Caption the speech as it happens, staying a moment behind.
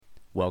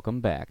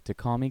Welcome back to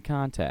Call Me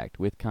Contact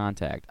with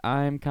Contact.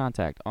 I'm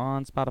Contact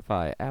on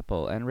Spotify,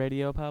 Apple, and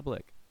Radio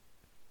Public.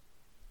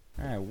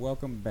 Alright,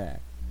 welcome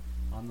back.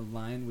 On the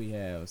line we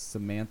have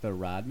Samantha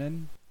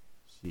Rodman.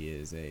 She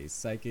is a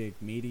psychic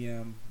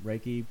medium,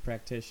 Reiki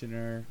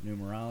practitioner,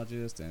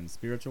 numerologist, and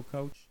spiritual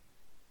coach.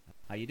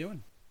 How you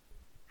doing?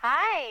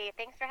 Hi,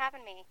 thanks for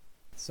having me.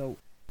 So,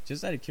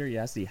 just out of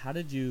curiosity, how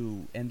did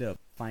you end up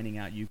finding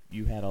out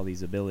you had all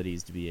these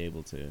abilities to be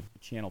able to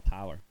channel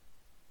power?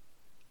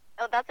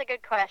 Oh, that's a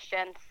good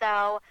question.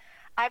 So,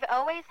 I've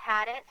always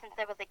had it since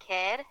I was a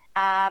kid.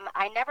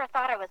 I never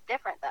thought I was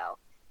different, though.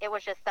 It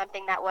was just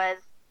something that was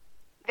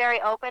very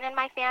open in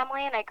my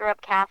family, and I grew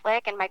up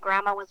Catholic, and my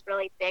grandma was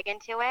really big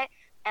into it.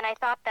 And I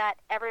thought that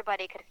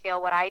everybody could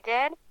feel what I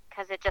did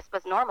because it just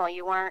was normal.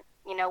 You weren't,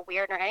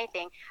 weird or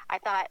anything. I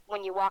thought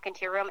when you walk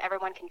into your room,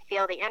 everyone can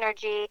feel the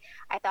energy.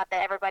 I thought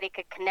that everybody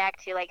could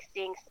connect to, like,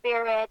 seeing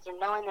spirits or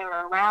knowing they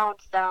were around.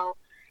 So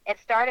it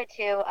started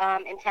to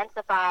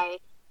intensify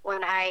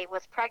when I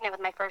was pregnant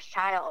with my first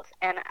child,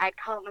 and I'd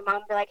call my mom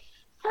and be like,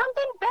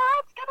 something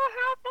bad's gonna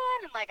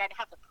happen, and like I'd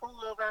have to pull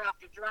over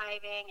after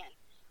driving,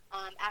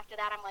 and after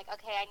that I'm like,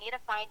 okay, I need to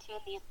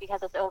fine-tune these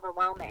because it's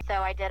overwhelming. So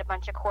I did a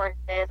bunch of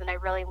courses, and I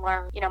really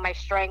learned, my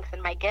strengths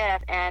and my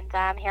gift, and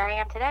here I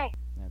am today.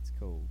 That's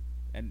cool.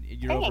 And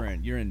you're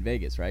Thanks. you're in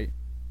Vegas, right?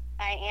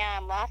 I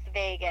am Las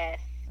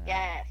Vegas.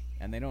 Yes.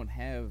 And they don't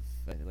have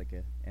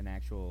an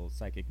actual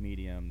psychic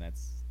medium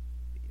that's,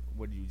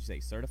 what did you say,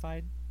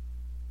 certified?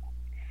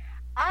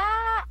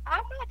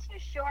 I'm not too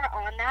sure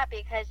on that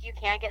because you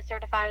can get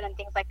certified and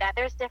things like that.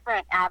 There's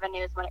different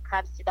avenues when it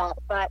comes to that.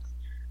 But,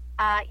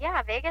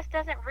 yeah, Vegas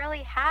doesn't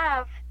really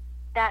have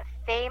that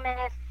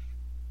famous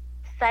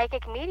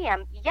psychic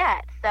medium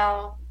yet.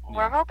 So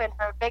we're hoping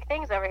for big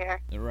things over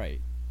here.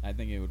 Right. I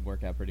think it would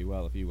work out pretty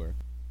well if you were.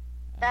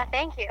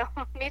 Thank you.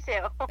 Me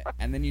too.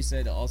 And then you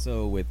said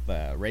also with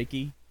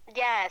Reiki?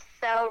 Yes.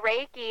 So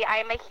Reiki,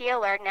 I'm a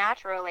healer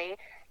naturally.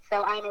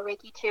 So I'm a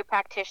Reiki 2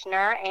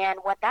 practitioner, and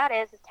what that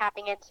is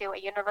tapping into a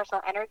universal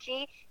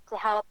energy to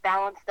help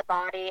balance the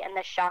body and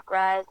the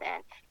chakras,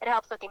 and it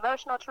helps with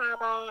emotional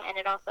trauma, and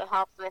it also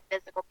helps with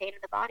physical pain in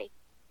the body.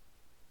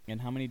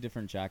 And how many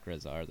different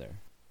chakras are there?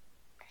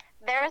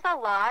 There's a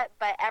lot,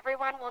 but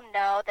everyone will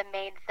know the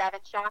main 7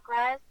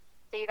 chakras.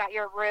 So you got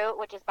your root,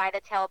 which is by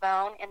the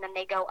tailbone, and then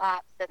they go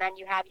up. So then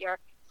you have your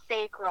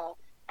sacral,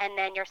 and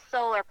then your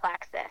solar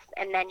plexus,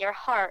 and then your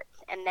heart,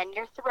 and then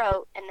your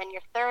throat, and then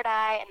your third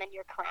eye, and then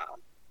your crown.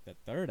 The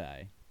third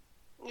eye?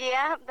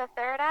 Yeah, the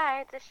third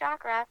eye. It's a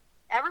chakra.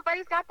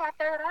 Everybody's got that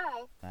third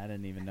eye. I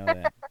didn't even know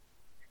that.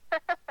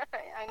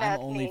 I know, I'm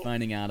it's only neat.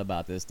 finding out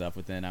about this stuff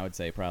within, I would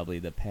say, probably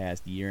the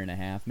past year and a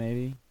half,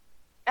 maybe.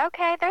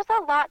 Okay, there's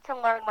a lot to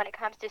learn when it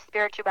comes to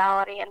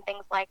spirituality and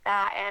things like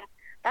that, and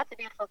that's the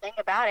beautiful thing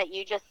about it.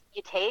 You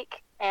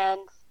take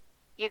and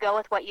you go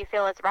with what you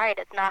feel is right.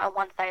 It's not a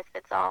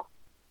one-size-fits-all.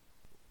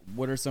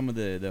 What are some of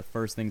the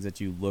first things that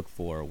you look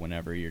for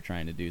whenever you're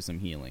trying to do some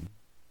healing?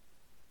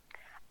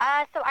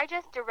 So I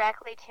just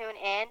directly tune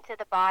in to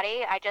the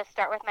body. I just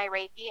start with my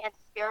Reiki, and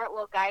Spirit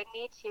will guide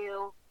me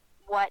to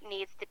what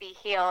needs to be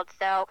healed.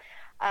 So,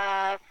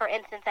 for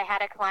instance, I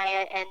had a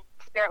client, and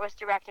Spirit was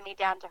directing me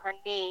down to her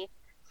knee.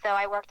 So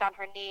I worked on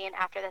her knee, and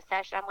after the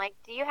session, I'm like,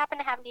 do you happen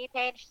to have knee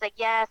pain? She's like,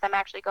 yes, I'm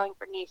actually going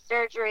for knee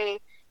surgery.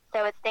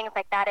 So it's things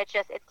like that. It's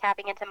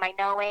tapping into my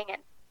knowing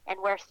and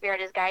where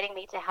Spirit is guiding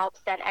me to help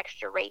send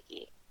extra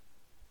Reiki.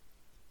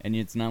 And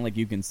it's not like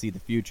you can see the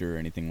future or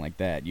anything like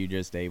that. You're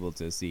just able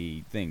to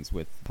see things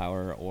with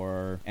power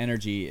or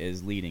energy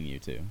is leading you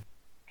to.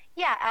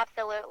 Yeah,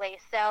 absolutely.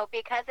 So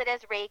because it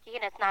is Reiki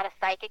and it's not a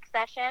psychic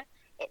session,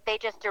 they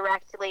just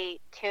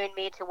directly tune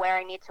me to where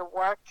I need to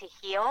work to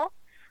heal.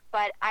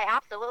 But I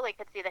absolutely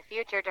could see the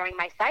future during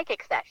my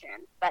psychic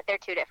session, but they're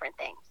two different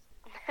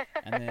things.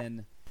 And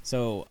then,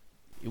 so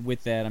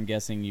with that, I'm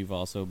guessing you've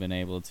also been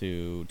able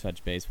to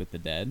touch base with the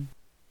dead?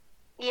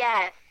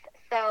 Yes.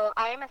 So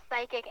I'm a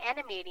psychic and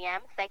a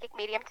psychic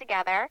medium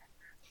together.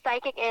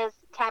 Psychic is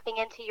tapping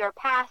into your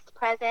past,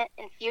 present,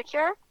 and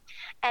future.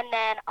 And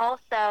then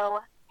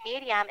also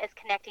medium is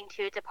connecting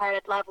to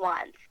departed loved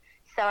ones.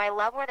 So I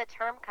love where the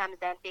term comes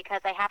in because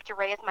I have to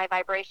raise my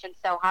vibration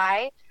so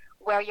high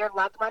where your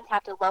loved ones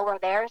have to lower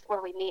theirs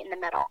where we meet in the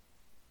middle.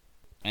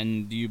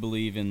 And do you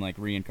believe in, like,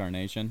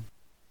 reincarnation?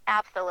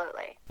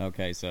 Absolutely.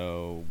 Okay,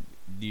 so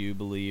do you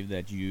believe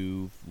that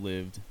you've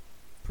lived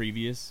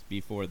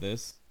before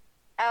this?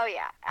 Oh,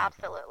 yeah,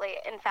 absolutely.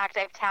 In fact,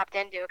 I've tapped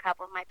into a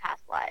couple of my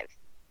past lives.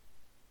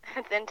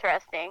 It's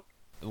interesting.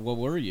 What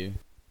were you?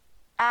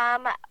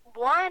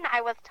 One,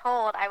 I was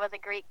told I was a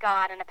Greek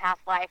god in a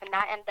past life, and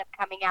that ended up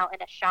coming out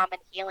in a shaman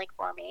healing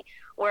for me,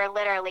 where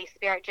literally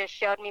Spirit just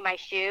showed me my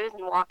shoes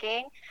and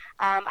walking.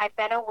 I've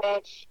been a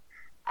witch.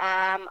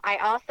 I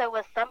also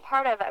was some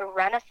part of a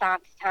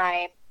Renaissance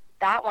time.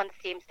 That one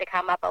seems to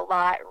come up a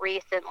lot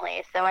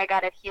recently, so I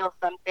got to heal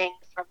some things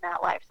from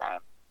that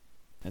lifetime.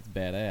 That's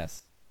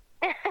badass.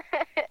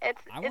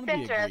 it's I want it's to be a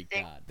Greek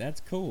interesting. god.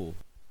 That's cool.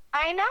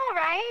 I know,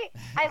 right?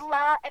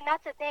 And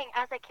that's the thing.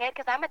 As a kid,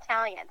 because I'm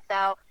Italian,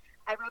 so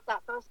I wrote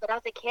that first. But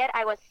as a kid,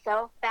 I was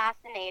so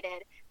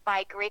fascinated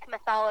by Greek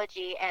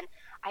mythology, and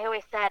I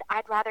always said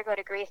I'd rather go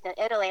to Greece than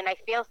Italy. And I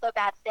feel so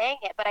bad saying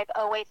it, but I've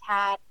always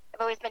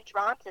been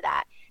drawn to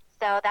that.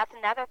 So that's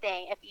another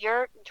thing. If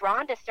you're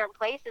drawn to certain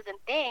places and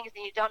things,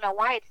 and you don't know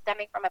why, it's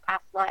stemming from a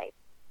past life.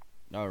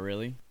 Oh,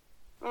 really?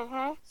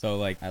 Mhm. So,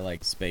 like, I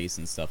like space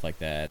and stuff like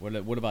that.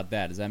 What about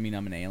that? Does that mean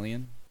I'm an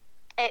alien?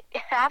 It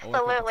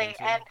absolutely.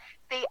 potentially. And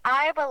see,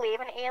 I believe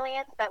in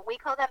aliens, but we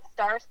call them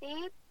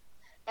starseeds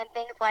and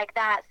things like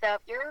that. So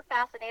if you're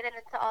fascinated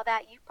into all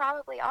that, you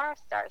probably are a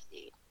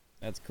starseed.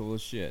 That's cool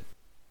as shit.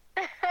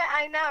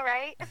 I know,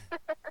 right?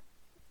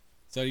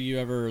 So, do you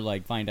ever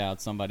like find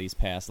out somebody's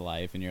past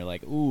life and you're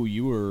like, "Ooh,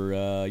 you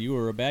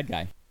were a bad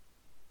guy"?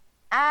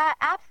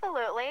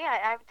 Absolutely.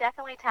 I've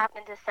definitely tapped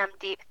into some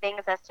deep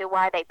things as to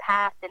why they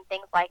passed and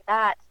things like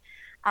that.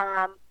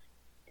 Um,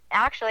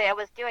 Actually, I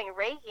was doing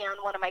Reiki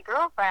on one of my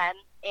girlfriends,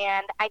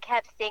 and I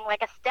kept seeing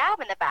like a stab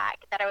in the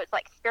back that I was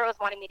like, Spirit was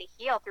wanting me to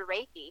heal through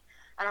Reiki.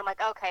 And I'm like,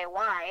 okay,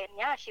 why? And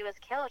yeah, she was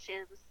killed. She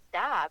was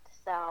stabbed.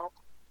 So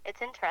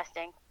it's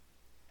interesting.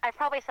 I've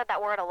probably said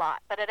that word a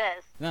lot, but it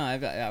is. No,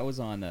 I was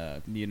on,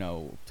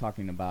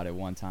 talking about it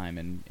one time,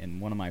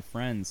 and one of my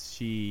friends,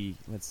 she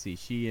had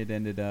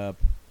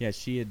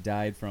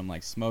died from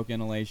like smoke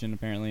inhalation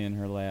apparently in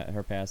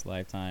her past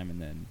lifetime, and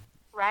then.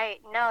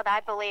 Right. No, I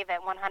believe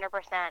it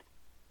 100%.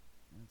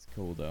 That's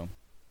cool though.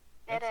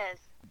 It is.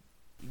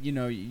 You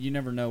know, you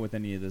never know with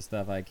any of this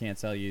stuff. I can't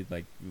tell you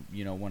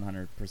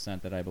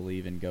 100% that I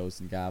believe in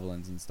ghosts and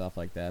goblins and stuff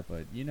like that,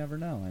 but you never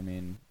know. I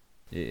mean.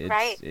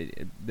 Right.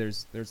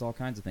 There's all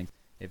kinds of things.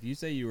 If you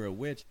say you were a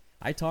witch,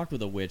 I talked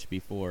with a witch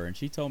before, and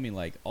she told me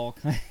like all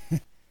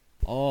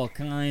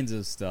kinds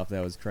of stuff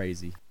that was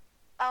crazy.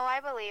 Oh, I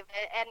believe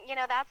it. And,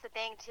 that's the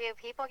thing, too.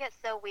 People get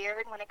so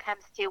weird when it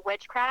comes to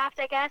witchcraft,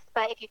 I guess.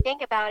 But if you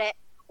think about it,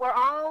 we're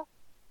all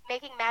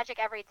making magic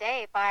every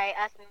day by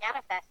us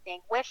manifesting.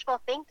 Wishful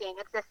thinking,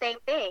 it's the same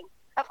thing.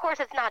 Of course,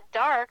 it's not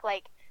dark.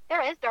 Like,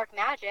 there is dark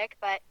magic,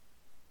 but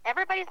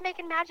everybody's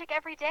making magic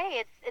every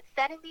day. It's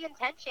setting the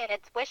intention.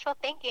 It's wishful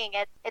thinking.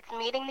 It's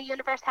meeting the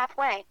universe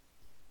halfway.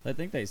 I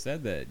think they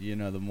said that,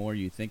 the more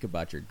you think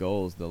about your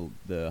goals,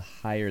 the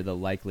higher the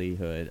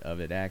likelihood of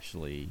it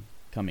actually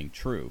coming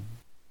true.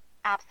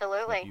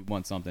 Absolutely. If you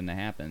want something to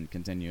happen,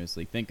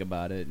 continuously think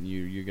about it, and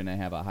you're going to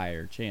have a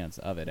higher chance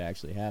of it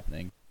actually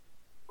happening.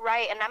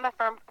 Right, and I'm a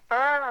firm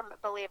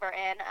believer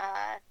in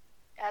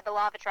the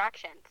law of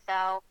attraction.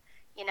 So,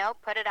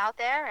 put it out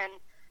there and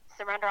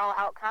surrender all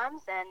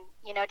outcomes, and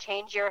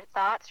change your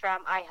thoughts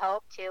from I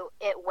hope to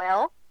it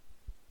will.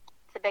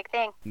 It's a big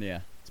thing. Yeah,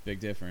 it's a big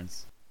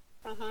difference.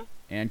 Mhm.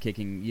 And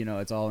kicking,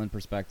 it's all in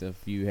perspective.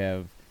 You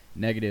have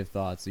negative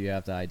thoughts, so you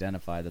have to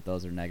identify that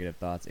those are negative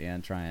thoughts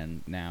and try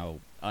and now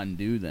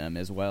undo them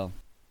as well.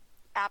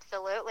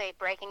 Absolutely,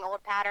 breaking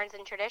old patterns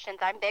and traditions.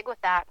 I'm big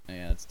with that.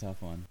 Yeah, it's a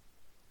tough one.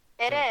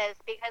 It is,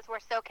 because we're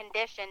so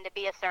conditioned to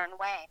be a certain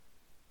way.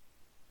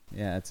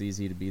 Yeah, it's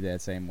easy to be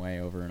that same way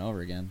over and over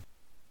again.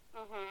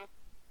 Mhm.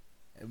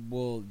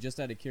 Well, just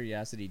out of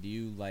curiosity, do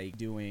you like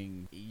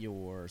doing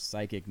your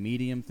psychic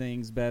medium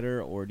things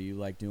better, or do you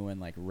like doing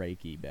like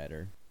Reiki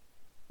better?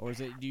 Or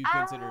do you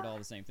consider it all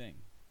the same thing?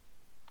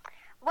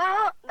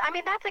 Well, I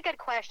mean, that's a good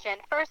question.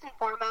 First and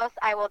foremost,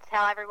 I will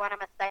tell everyone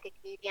I'm a psychic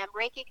medium.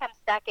 Reiki comes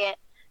second,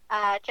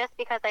 just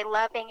because I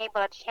love being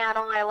able to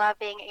channel. I love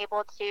being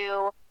able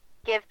to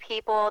give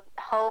people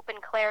hope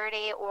and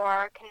clarity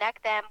or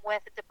connect them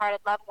with a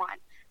departed loved one.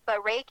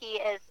 But Reiki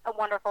is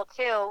wonderful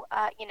too.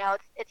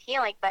 It's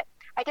healing. But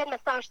I did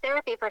massage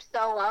therapy for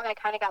so long, I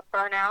kind of got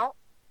burnt out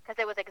because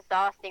it was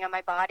exhausting on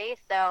my body.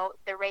 So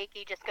the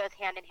Reiki just goes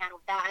hand in hand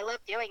with that. I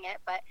love doing it,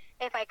 but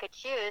if I could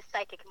choose,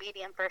 psychic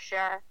medium for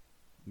sure.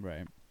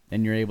 Right.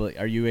 And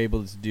are you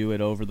able to do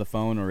it over the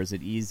phone, or is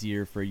it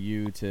easier for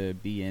you to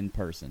be in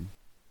person?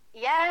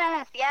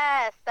 Yes.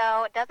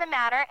 So it doesn't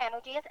matter.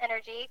 Energy is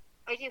energy.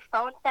 I do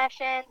phone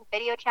sessions,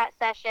 video chat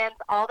sessions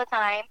all the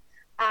time.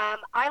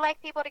 I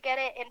like people to get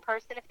it in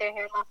person if they're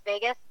here in Las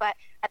Vegas, but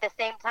at the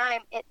same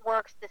time, it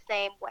works the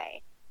same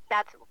way.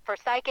 That's for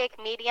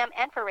psychic, medium,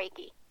 and for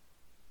Reiki.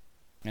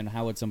 And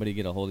how would somebody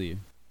get a hold of you?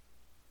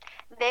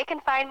 They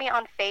can find me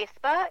on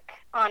Facebook,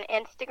 on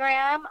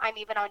Instagram. I'm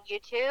even on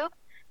YouTube.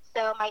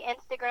 So my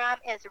Instagram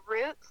is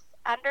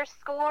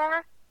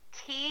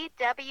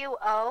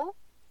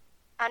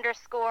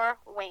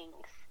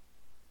roots_TWO_wings.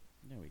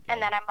 There we go.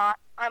 And then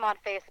I'm on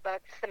Facebook,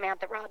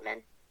 Samantha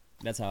Rodman.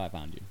 That's how I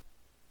found you.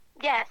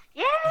 Yes.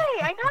 Yay!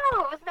 I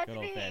know. It was meant Good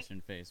to be.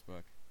 old-fashioned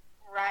Facebook.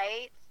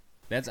 Right.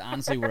 That's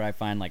honestly where I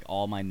find like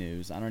all my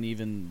news. I don't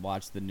even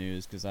watch the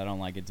news because I don't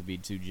like it to be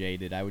too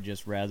jaded. I would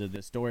just rather the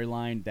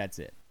storyline. That's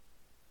it.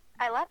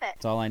 I love it.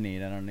 That's all I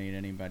need. I don't need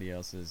anybody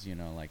else's,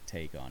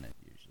 take on it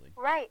usually.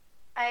 Right.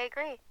 I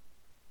agree.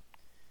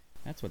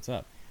 That's what's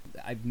up.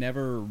 I've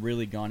never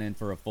really gone in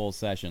for a full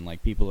session.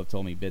 Like, people have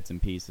told me bits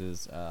and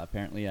pieces.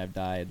 Apparently, I've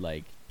died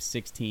like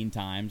 16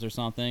 times or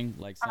something.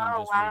 Like,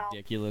 some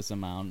ridiculous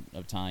amount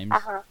of times.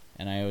 Uh-huh.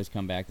 And I always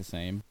come back the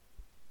same.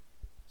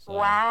 So,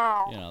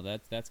 wow.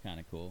 that's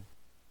kind of cool.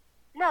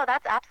 No,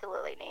 that's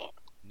absolutely neat.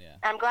 Yeah.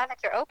 I'm glad that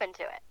you're open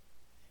to it.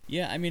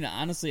 Yeah, I mean,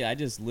 honestly, I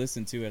just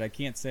listen to it. I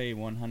can't say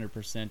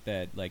 100%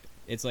 that, like,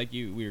 it's like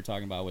we were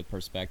talking about with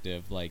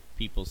perspective. Like,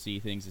 people see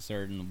things a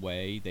certain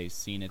way. They've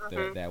seen it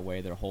that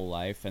way their whole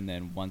life. And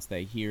then once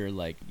they hear,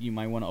 like, you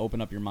might want to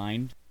open up your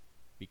mind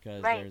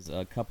because Right. there's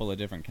a couple of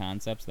different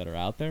concepts that are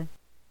out there.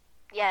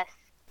 Yes.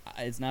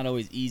 It's not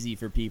always easy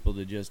for people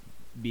to just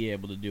be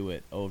able to do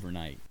it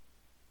overnight.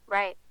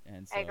 Right.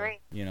 And so, I agree.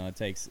 you know, it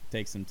takes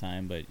some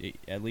time, but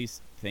at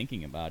least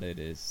thinking about it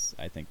is,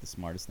 I think, the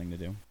smartest thing to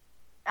do.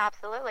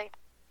 Absolutely.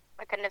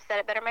 I couldn't have said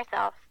it better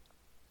myself.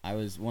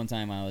 One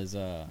time I was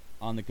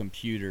on the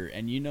computer,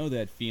 and you know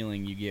that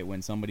feeling you get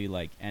when somebody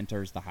like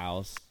enters the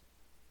house.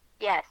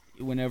 Yes.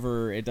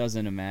 Whenever it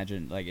doesn't matter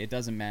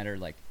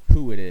like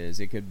who it is.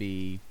 It could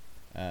be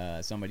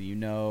somebody you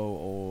know,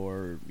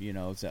 or you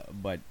know.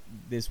 But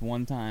this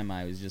one time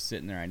I was just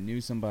sitting there. I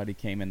knew somebody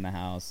came in the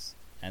house,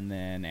 and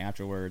then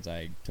afterwards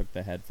I took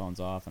the headphones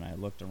off and I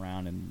looked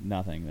around and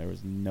nothing. There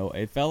was no.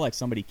 It felt like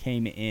somebody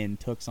came in,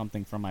 took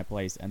something from my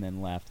place, and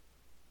then left.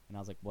 And I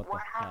was like, "What the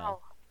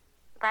hell?"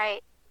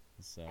 Right.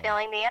 So,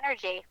 feeling the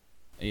energy.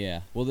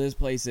 Yeah. Well, this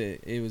place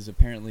it was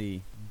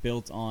apparently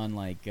built on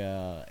like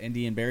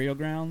Indian burial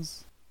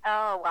grounds.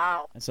 Oh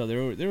wow. And so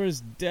there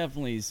was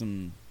definitely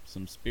some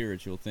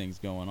spiritual things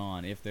going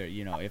on. If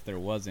there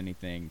was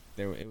anything,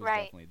 it was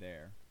Right. definitely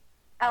there.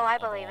 Oh, I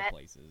Of believe all it.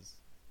 places.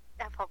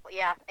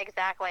 Yeah,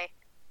 exactly.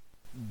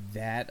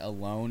 That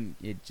alone,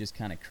 it just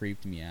kind of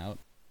creeped me out.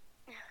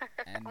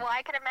 And Well,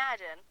 I can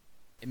imagine.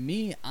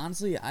 me,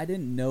 honestly, I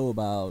didn't know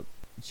about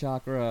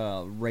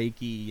chakra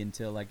Reiki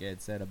until, like I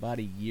said, about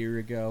a year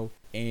ago.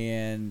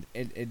 And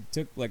it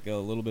took like a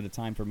little bit of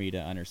time for me to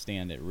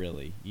understand it,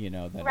 really. You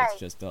know, that Right. it's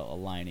just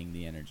aligning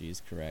the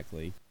energies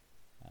correctly.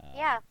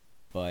 Yeah.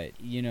 But,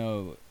 you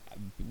know,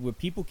 what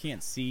people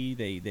can't see,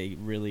 they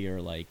really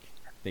are like,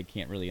 they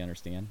can't really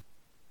understand.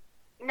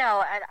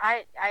 No,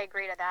 I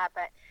agree to that,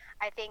 but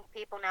I think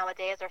people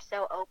nowadays are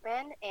so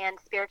open, and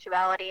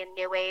spirituality and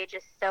New Age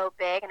is so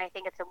big, and I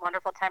think it's a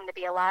wonderful time to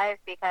be alive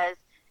because,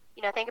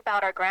 you know, think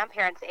about our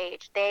grandparents'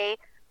 age.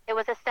 It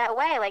was a set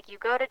way, like you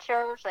go to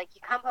church, like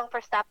you come home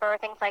for supper,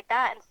 things like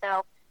that, and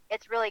so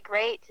it's really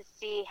great to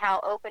see how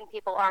open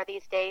people are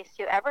these days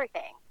to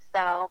everything.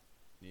 So,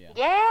 Yeah.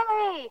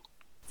 yay!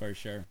 For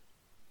sure.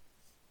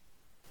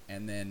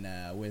 And then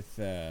with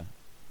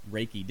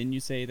Reiki, didn't you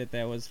say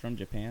that was from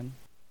Japan?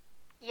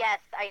 Yes,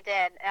 I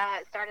did.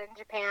 It started in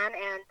Japan,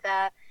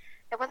 and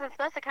it wasn't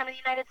supposed to come to the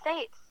United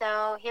States.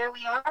 So here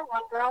we are.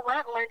 One girl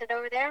went and learned it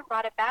over there and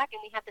brought it back,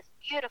 and we have this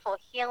beautiful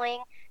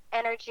healing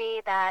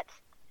energy that,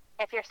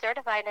 if you're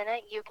certified in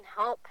it, you can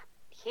help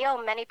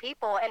heal many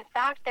people. In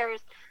fact,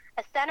 there's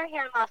a center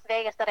here in Las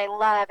Vegas that I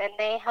love, and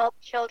they help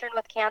children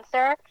with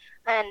cancer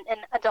and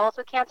adults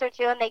with cancer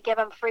too, and they give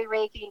them free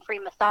Reiki and free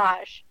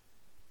massage.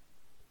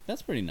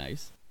 That's pretty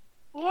nice.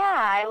 Yeah,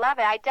 I love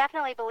it. I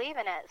definitely believe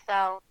in it.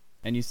 So.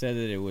 And you said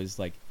that it was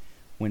like,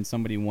 when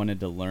somebody wanted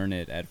to learn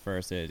it at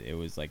first, it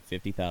was like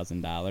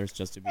 $50,000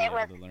 just to be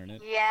able to learn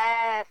it?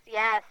 Yes.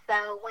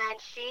 So when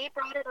she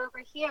brought it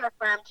over here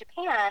from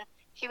Japan,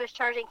 she was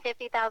charging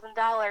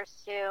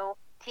 $50,000 to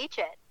teach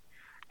it.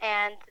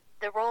 And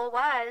the rule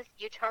was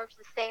you charge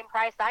the same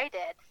price I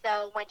did.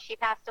 So when she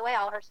passed away,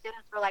 all her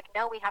students were like,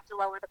 no, we have to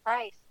lower the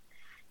price.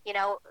 You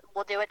know,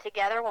 we'll do it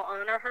together, we'll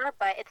honor her,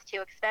 but it's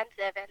too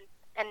expensive.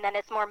 And then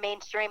it's more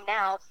mainstream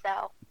now,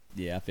 so.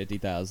 Yeah,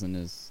 50,000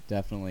 is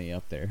definitely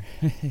up there.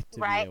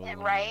 Right.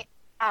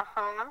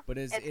 But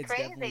it's crazy.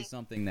 definitely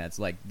something that's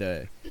like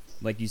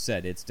like you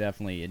said, it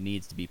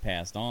needs to be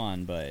passed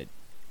on. But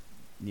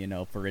you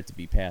know, for it to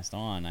be passed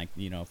on,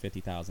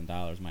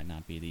 $50,000 might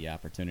not be the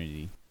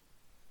opportunity.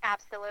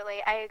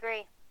 Absolutely, I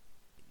agree.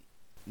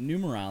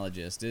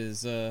 Numerologist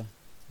is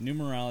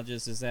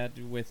that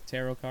with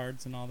tarot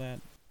cards and all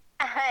that?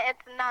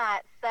 It's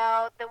not.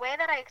 So the way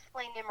that I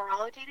explain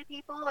numerology to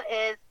people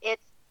is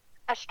it's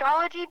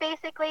astrology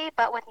basically,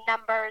 but with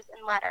numbers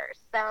and letters.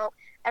 So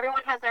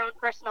everyone has their own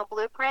personal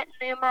blueprint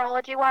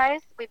numerology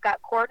wise. We've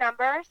got core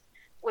numbers,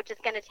 which is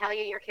going to tell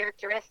you your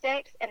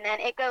characteristics, and then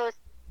it goes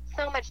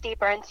so much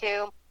deeper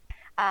into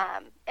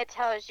it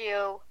tells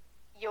you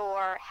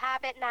your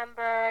habit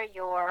number,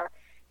 your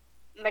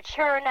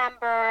mature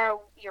number,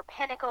 your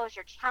pinnacles,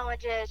 your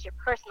challenges, your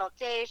personal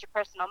days, your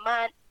personal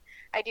months.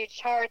 I do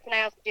charts, and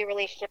I also do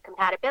relationship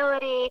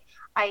compatibility.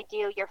 I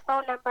do your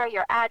phone number,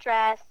 your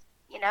address,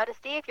 to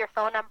see if your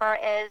phone number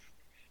it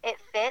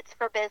fits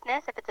for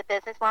business, if it's a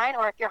business line,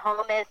 or if your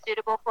home is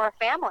suitable for a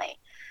family.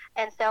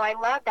 And so I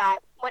love that.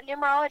 What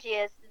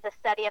numerology is the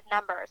study of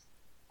numbers.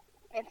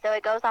 And so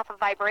it goes off of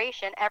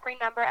vibration. Every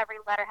number, every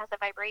letter has a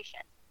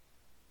vibration.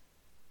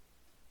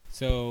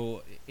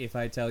 So if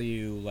I tell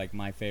you, like,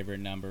 my favorite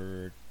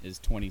number is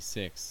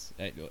 26,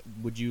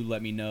 would you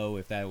let me know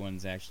if that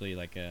one's actually,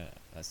 like, a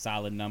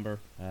solid number?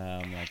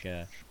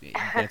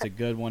 That's a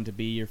good one to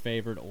be your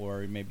favorite,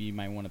 or maybe you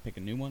might want to pick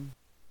a new one?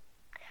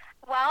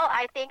 Well,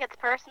 I think it's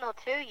personal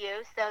to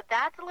you, so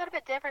that's a little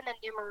bit different than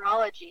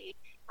numerology.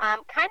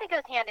 Kind of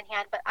goes hand in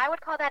hand, but I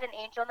would call that an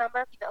angel number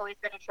if you've always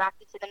been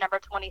attracted to the number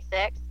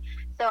 26,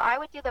 So I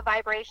would do the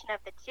vibration of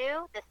the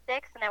 2, the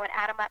 6, and I would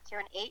add them up to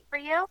an 8 for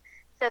you.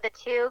 So the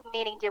 2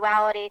 meaning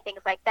duality,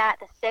 things like that.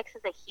 The 6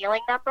 is a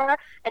healing number,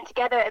 and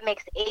together it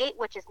makes 8,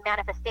 which is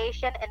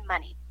manifestation and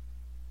money,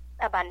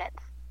 abundance.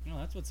 Oh,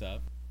 that's what's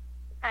up.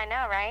 I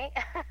know, right?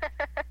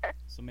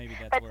 So maybe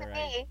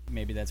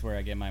that's where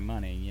I get my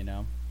money, you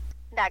know?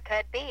 That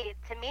could be.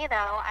 To me,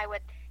 though, I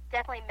would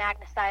definitely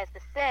magnetize the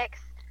 6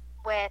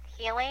 with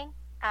healing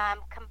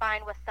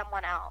combined with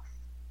someone else,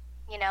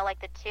 you know, like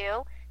the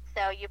 2.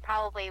 So you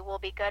probably will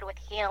be good with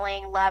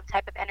healing, love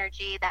type of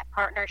energy, that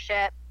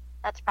partnership.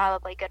 That's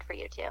probably good for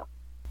you, too.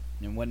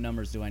 And what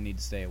numbers do I need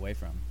to stay away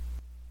from?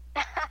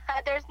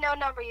 There's no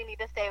number you need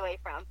to stay away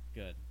from.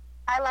 Good.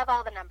 I love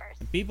all the numbers.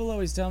 People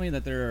always tell me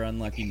that there are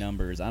unlucky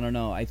numbers. I don't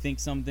know. I think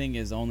something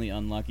is only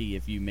unlucky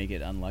if you make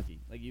it unlucky.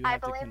 Like you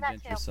have to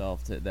convince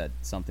yourself that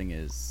something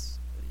is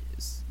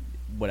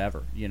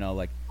whatever. You know,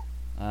 like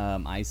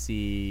I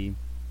see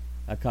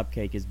a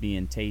cupcake as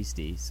being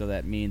tasty, so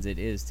that means it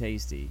is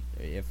tasty.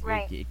 If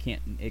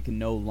it can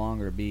no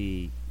longer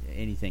be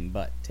anything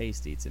but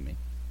tasty to me.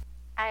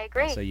 I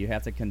agree. So you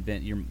have to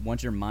convince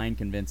once your mind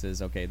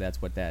convinces, okay,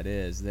 that's what that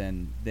is.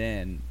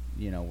 Then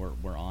you know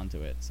we're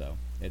onto it. So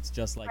it's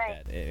just like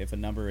that. If a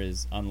number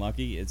is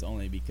unlucky, it's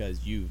only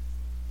because you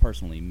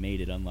personally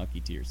made it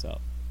unlucky to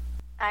yourself.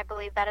 I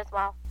believe that as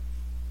well.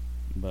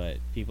 But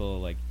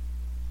people like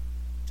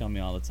tell me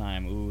all the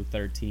time, ooh,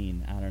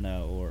 13, I don't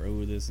know, or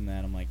ooh, this and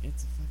that. I'm like,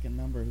 it's a fucking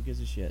number. Who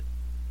gives a shit?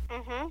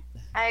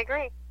 I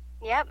agree.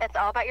 Yep, it's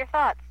all about your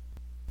thoughts.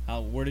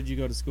 Where did you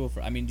go to school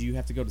for? I mean, do you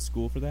have to go to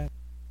school for that?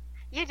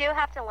 You do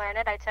have to learn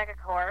it. I took a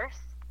course,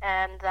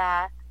 and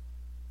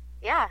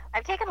yeah,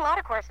 I've taken a lot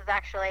of courses,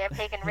 actually. I've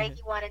taken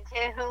Reiki 1 and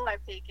 2.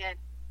 I've taken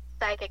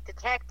Psychic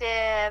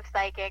Detective,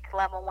 Psychic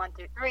Level 1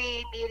 through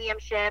 3,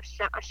 Mediumship,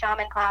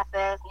 Shaman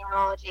classes,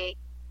 Neurology.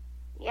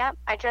 Yep,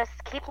 I just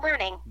keep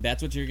learning.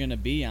 That's what you're going to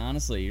be,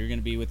 honestly. You're going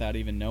to be, without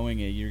even knowing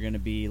it, you're going to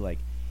be, like,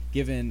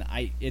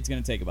 it's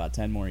going to take about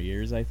 10 more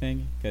years, I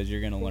think, because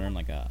you're going to learn,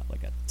 like a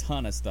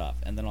ton of stuff,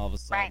 and then all of a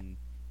sudden,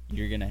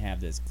 you're going to have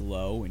this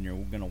glow, and you're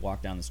going to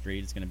walk down the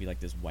street, it's going to be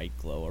like this white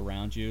glow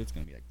around you, it's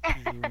going to be like,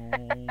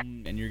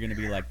 and you're going to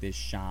be like this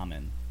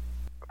shaman.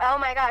 Oh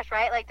my gosh,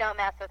 right? Like, don't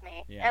mess with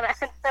me. Yeah, and it's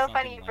so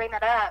funny you bring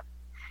that up,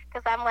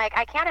 because I'm like,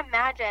 I can't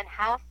imagine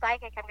how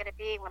psychic I'm going to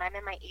be when I'm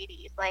in my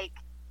 80s. Like,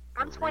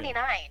 I'm 29.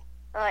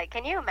 Like,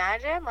 can you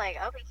imagine? Like,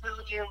 I'll be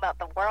telling you about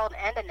the world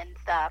ending and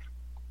stuff.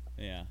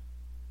 Yeah.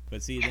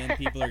 But see, then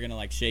people are going to,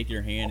 like, shake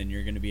your hand, and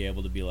you're going to be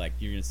able to be like,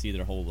 you're going to see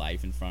their whole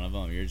life in front of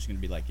them. You're just going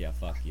to be like, yeah,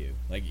 fuck you.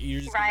 Like,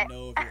 you're just going to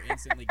know if you're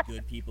instantly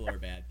good people or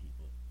bad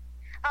people.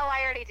 Oh,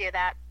 I already do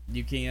that.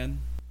 You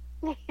can?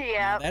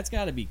 Yeah. That's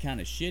got to be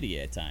kind of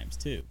shitty at times,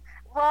 too.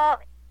 Well,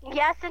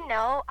 yes and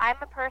no. I'm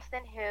a person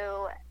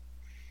who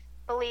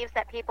believes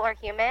that people are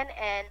human,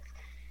 and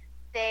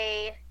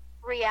they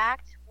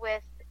react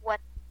with what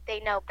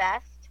they know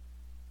best.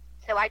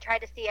 So I try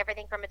to see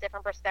everything from a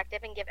different perspective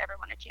and give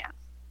everyone a chance.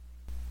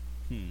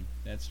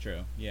 That's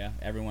true. Yeah,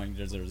 everyone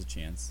deserves a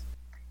chance.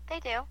 They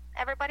do.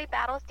 Everybody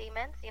battles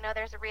demons. You know,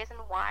 there's a reason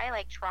why,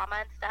 like trauma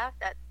and stuff,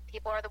 that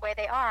people are the way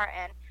they are.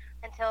 And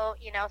until,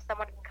 you know,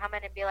 someone can come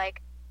in and be like,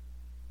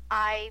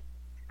 I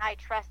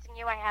trust in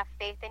you, I have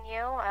faith in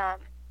you,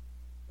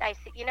 I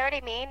see, you know what I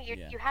mean?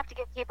 You have to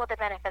give people the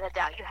benefit of the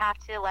doubt. You have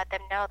to let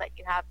them know that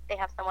they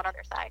have someone on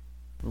their side.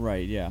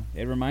 Right, yeah.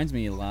 It reminds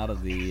me a lot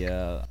of the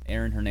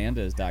Aaron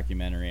Hernandez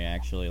documentary,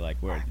 actually, like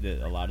where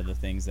a lot of the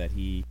things that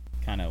he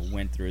kind of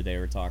went through, they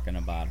were talking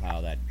about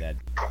how that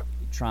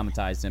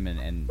traumatized him,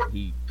 and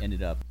he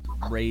ended up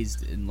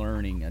raised and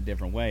learning a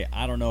different way.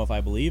 I don't know if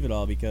I believe it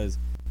all, because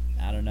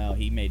I don't know,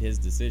 he made his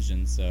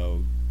decision,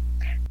 so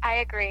I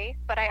agree,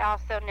 but I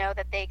also know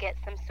that they get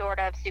some sort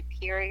of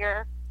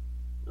superior,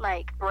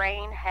 like,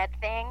 brain head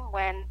thing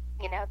when,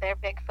 you know, they're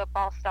big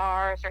football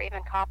stars or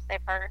even cops they've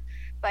heard.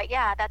 But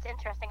yeah, that's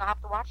interesting. I'll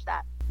have to watch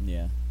that.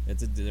 Yeah,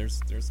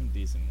 there's some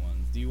decent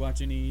ones. Do you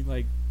watch any,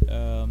 like,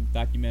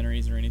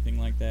 documentaries or anything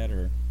like that,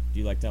 or do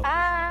you like television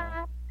at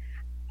all?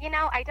 You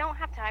know, I don't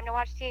have time to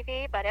watch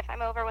TV, but if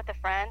I'm over with a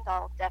friend,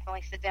 I'll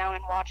definitely sit down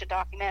and watch a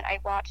document. I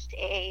watched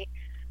a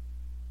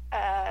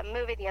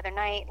movie the other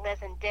night, Liz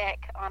and Dick,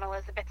 on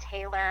Elizabeth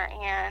Taylor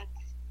and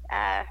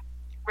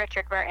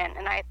Richard Burton,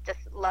 and I just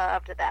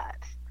loved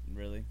that.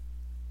 Really?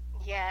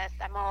 Yes,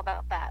 I'm all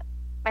about that.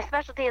 My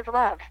specialty is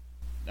love.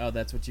 Oh,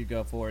 that's what you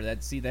go for.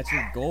 That's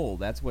your goal.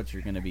 That's what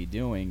you're going to be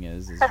doing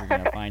is you're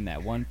going to find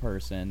that one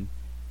person,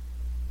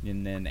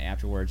 and then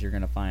afterwards you're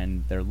going to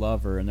find their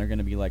lover, and they're going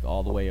to be like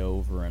all the way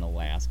over in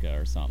Alaska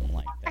or something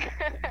like that.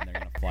 And they're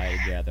going to fly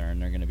together, and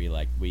they're going to be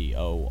like, we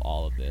owe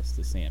all of this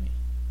to Sammy.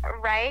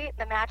 Right?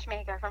 The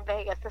matchmaker from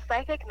Vegas, the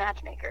psychic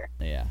matchmaker.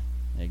 Yeah,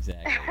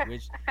 exactly.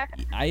 Which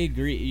I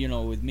agree, you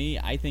know, with me,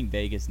 I think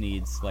Vegas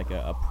needs like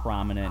a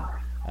prominent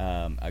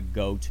a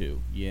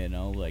go-to, you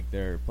know, like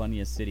there are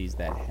plenty of cities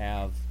that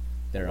have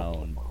their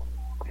own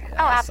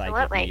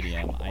psychic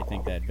medium. I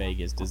think that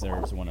Vegas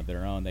deserves one of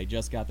their own. They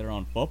just got their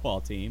own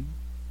football team.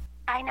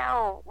 I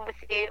know.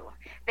 See,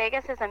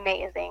 Vegas is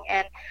amazing,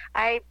 and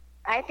I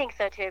think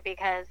so too,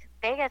 because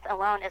Vegas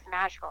alone is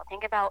magical.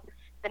 Think about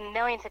the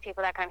millions of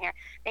people that come here.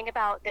 Think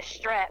about the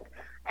Strip.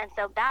 And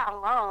so that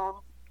alone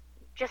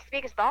just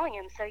speaks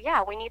volumes. So,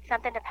 yeah, we need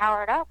something to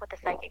power it up with the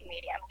psychic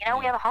medium. You know,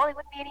 we have a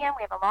Hollywood medium.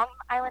 We have a Long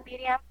Island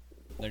medium.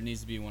 There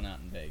needs to be one out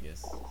in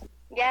Vegas.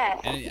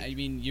 Yes. And I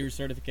mean, your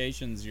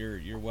certifications,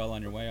 you're well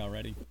on your way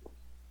already.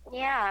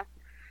 Yeah.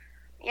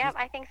 Yep,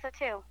 I think so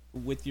too.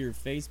 With your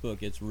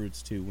Facebook, it's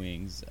Roots Two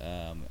Wings,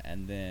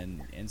 and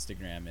then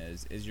Instagram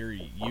is your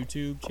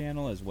YouTube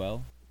channel as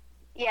well?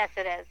 Yes,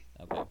 it is.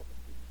 Okay.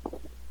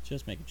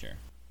 Just making sure.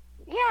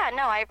 Yeah,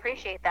 no, I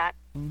appreciate that.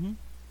 Mm-hmm.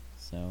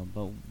 So,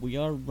 but we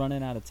are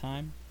running out of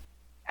time.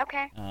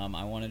 Okay.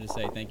 I wanted to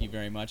say thank you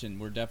very much, and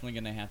we're definitely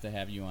going to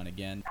have you on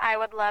again. I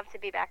would love to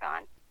be back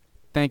on.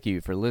 Thank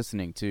you for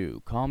listening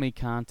to Call Me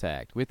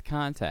Contact with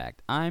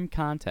Contact. I'm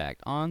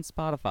Contact on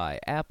Spotify,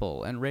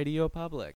 Apple, and Radio Public.